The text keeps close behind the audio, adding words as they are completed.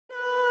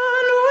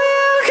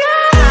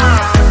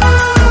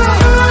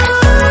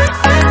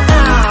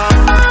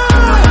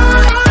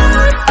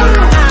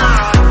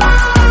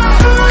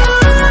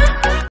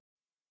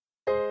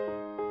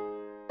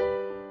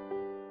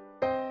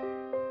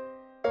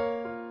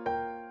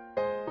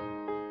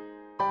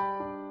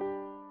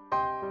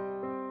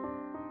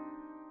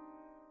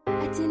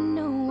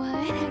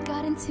it had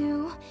gotten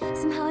to.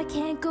 Somehow I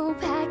can't go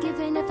back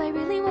even if I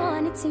really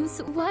wanted to.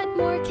 So what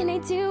more can I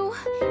do?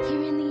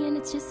 Here in the end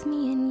it's just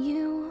me and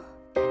you.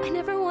 I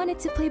never wanted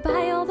to play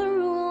by all the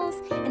rules,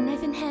 and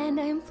knife in hand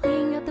I am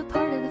playing out the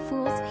part of the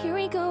fool. So here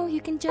we go,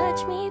 you can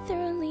judge me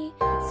thoroughly.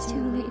 It's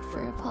too late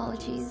for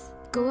apologies.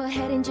 Go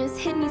ahead and just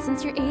hit me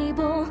since you're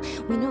able.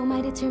 We know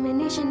my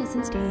determination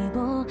isn't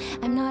stable.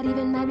 I'm not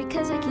even mad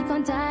because I keep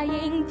on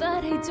dying,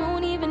 but I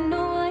don't even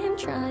know I am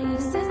trying.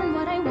 This isn't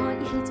what I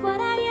want, yet it's what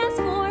I asked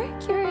for.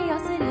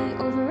 Curiosity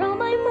over all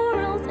my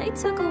morals. I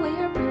took away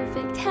her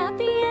perfect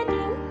happy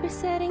ending. We're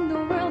setting the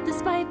world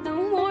despite the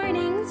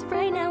warnings.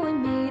 Right now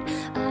I'm made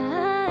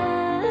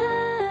of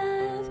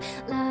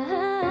love.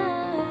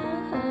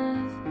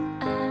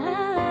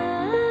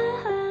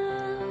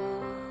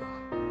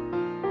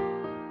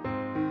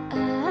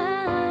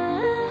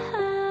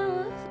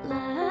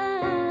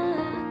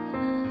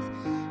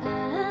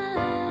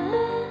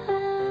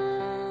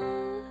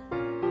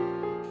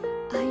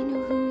 I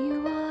know who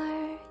you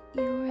are,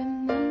 you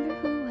remember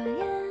who I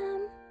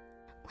am.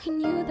 We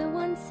knew that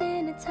once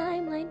in a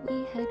timeline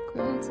we had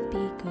grown to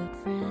be good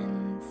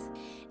friends.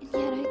 And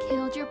yet I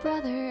killed your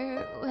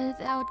brother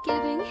without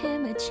giving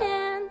him a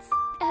chance.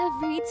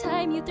 Every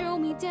time you throw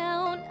me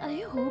down,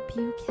 I hope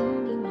you kill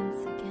me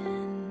once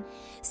again.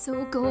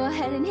 So go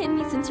ahead and hit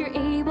me since you're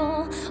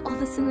able. All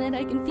the sin that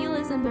I can feel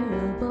is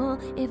unbearable.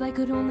 If I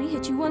could only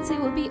hit you once it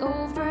would be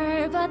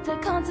over, but the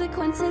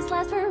consequences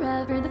last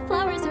forever. The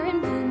flowers are in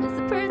bloom as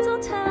the birds will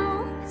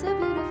tell. It's a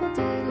beautiful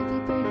day to be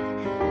burning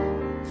in hell.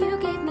 You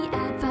gave me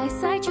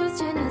advice, I chose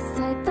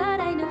genocide, but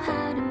I know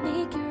how to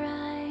make it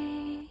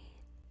right.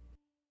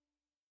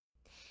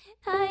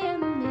 I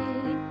am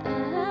made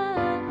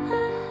of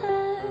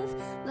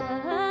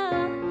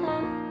love,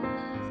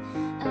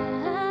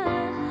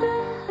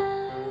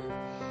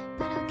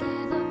 but I'll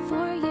give up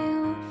for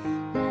you.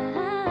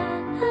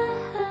 Love,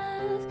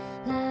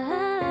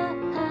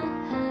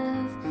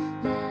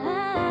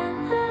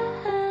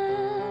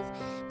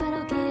 but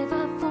I'll give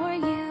up for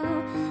you.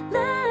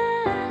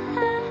 Love,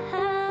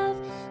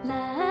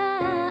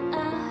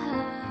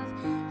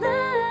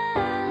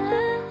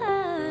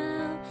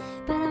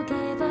 but I'll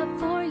give up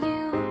for you.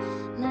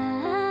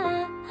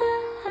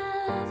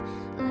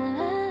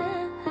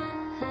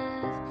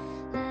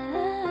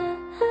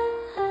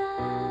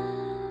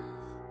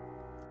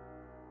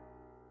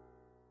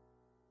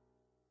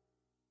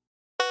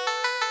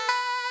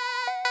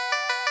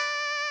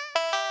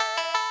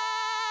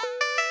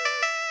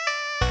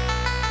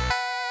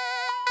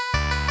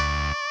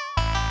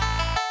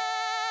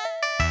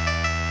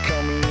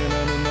 Coming in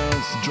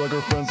unannounced, drug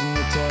her friends in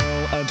the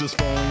town. I just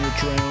follow your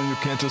trail, you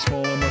can't just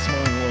follow my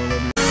smile. I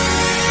love you.